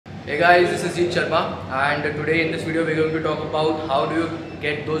Hey guys, this is Jeet Sharma, and today in this video we're going to talk about how do you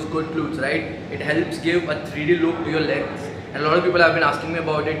get those good glutes, right? It helps give a 3D look to your legs, and a lot of people have been asking me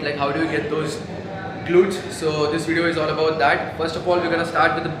about it, like how do you get those glutes. So this video is all about that. First of all, we're going to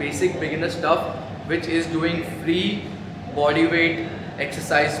start with the basic beginner stuff, which is doing free body weight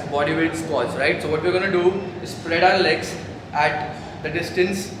exercise, body weight squats, right? So what we're going to do is spread our legs at the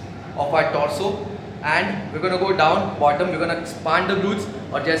distance of our torso, and we're going to go down bottom. We're going to expand the glutes,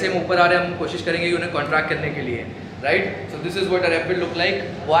 और जैसे हम ऊपर आ रहे हैं हम कोशिश करेंगे कि उन्हें कॉन्ट्रैक्ट करने के लिए, right? So this is what a rep will look like.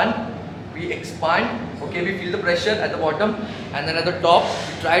 One, we expand, okay, we feel the pressure at the bottom, and then at the top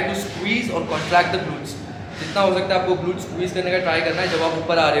we try to squeeze or contract the glutes. जितना हो सकता है आपको glutes squeeze करने का try करना है जब आप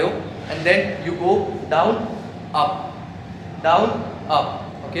ऊपर आ रहे हो, and then you go down, up,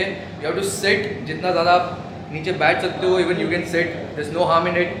 okay? You have to sit, जितना ज़्यादा आप नीचे बैठ सकते हो, even you can sit, there's no harm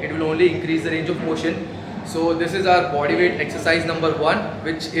in it, it will only increase the range of motion. So this is our body weight exercise number 1,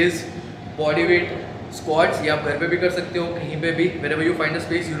 which is body weight squats. ये आप घर पे भी कर सकते हो, कहीं पे भी, wherever you find a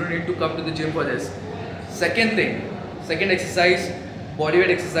space. You don't need to come to the gym for this. Second exercise, body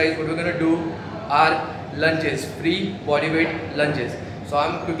weight exercise. What we're going to do are lunges, free body weight lunges. So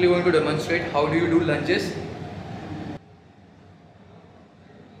I'm quickly going to demonstrate how do you do lunges.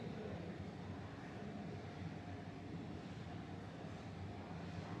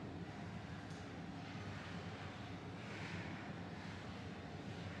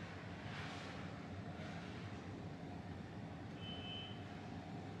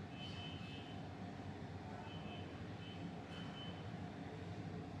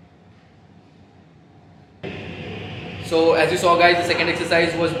 So as you saw guys, the second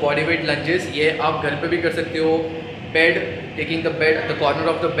exercise was body weight lunges. ये आप घर पे भी कर सकते हो. Bed, taking the bed at the corner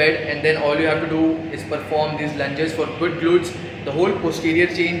of the bed, and then all you have to do is perform these lunges for good glutes. The whole posterior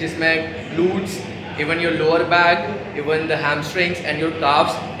chain, जिसमें glutes, even your lower back, even the hamstrings and your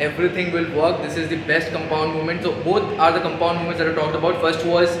calves, everything will work. This is the best compound movement. So both are the compound movements that I talked about. First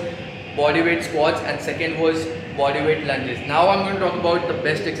was body weight squats and second was body weight lunges. Now I'm going to talk about the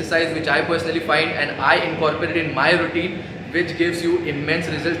best exercise which I personally find and I incorporate in my routine, which gives you immense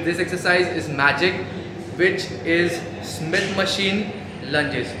results. This exercise is magic, which is Smith machine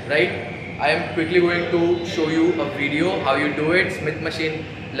lunges, right? I am quickly going to show you a video how you do it. Smith machine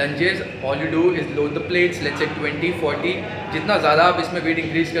lunges, all you do is load the plates, let's say 20, 40. जितना ज़्यादा आप इसमें weight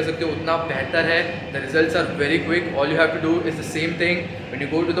increase कर सकते हो उतना बेहतर है. The results are very quick. All you have to do is the same thing. When you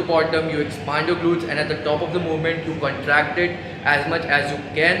go to the bottom, you expand your glutes, and at the top of the movement, you contract it as much as you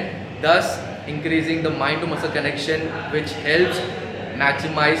can, thus increasing the mind to muscle connection, which helps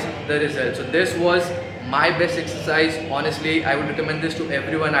maximize the results. So this was my best exercise. Honestly, I would recommend this to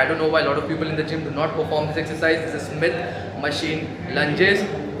everyone. I don't know why a lot of people in the gym do not perform this exercise. This is Smith machine lunges.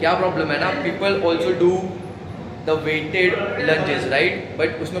 क्या problem है ना? People also do the weighted lunges, right? But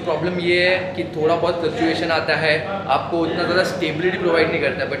उसमें problem ये है कि थोड़ा बहुत fluctuation आता है, आपको उतना ज़्यादा stability provide नहीं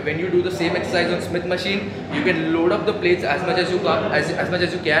करता. But when you do the same exercise on Smith machine, you can load up the plates as much as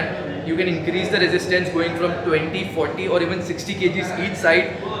you can. You can increase the resistance going from 20, 40 or even 60 kgs each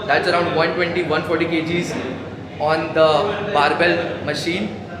side. That's around 120, 140 kgs on the barbell machine,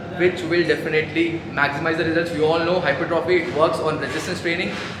 which will definitely maximize the results. We all know hypertrophy, it works on resistance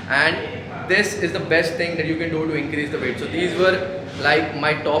training, and this is the best thing that you can do to increase the weight. So these were like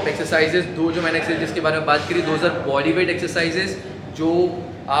my top exercises. दो जो मैंने exercises के बारे में बात करी, those are body weight exercises जो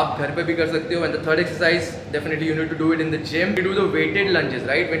आप घर पे भी कर सकते हो. And the third exercise, definitely you need to do it in the gym. You do the weighted lunges,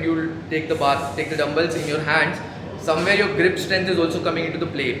 right? When you take the dumbbells in your hands, somewhere your grip strength is also coming into the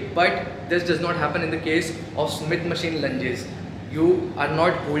play. But this does not happen in the case of Smith machine lunges. You are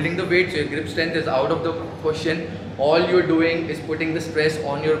not holding the weight, so your grip strength is out of the question. All you're doing is putting the stress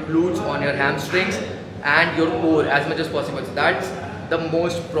on your glutes, on your hamstrings and your core as much as possible. So that's the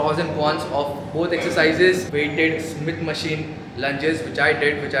most pros and cons of both exercises. Weighted Smith machine lunges, which I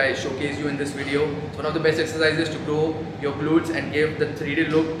did, which I showcased you in this video. It's one of the best exercises to grow your glutes and give the 3D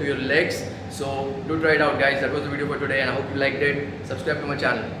look to your legs. So do try it out guys. That was the video for today, and I hope you liked it. Subscribe to my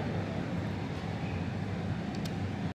channel.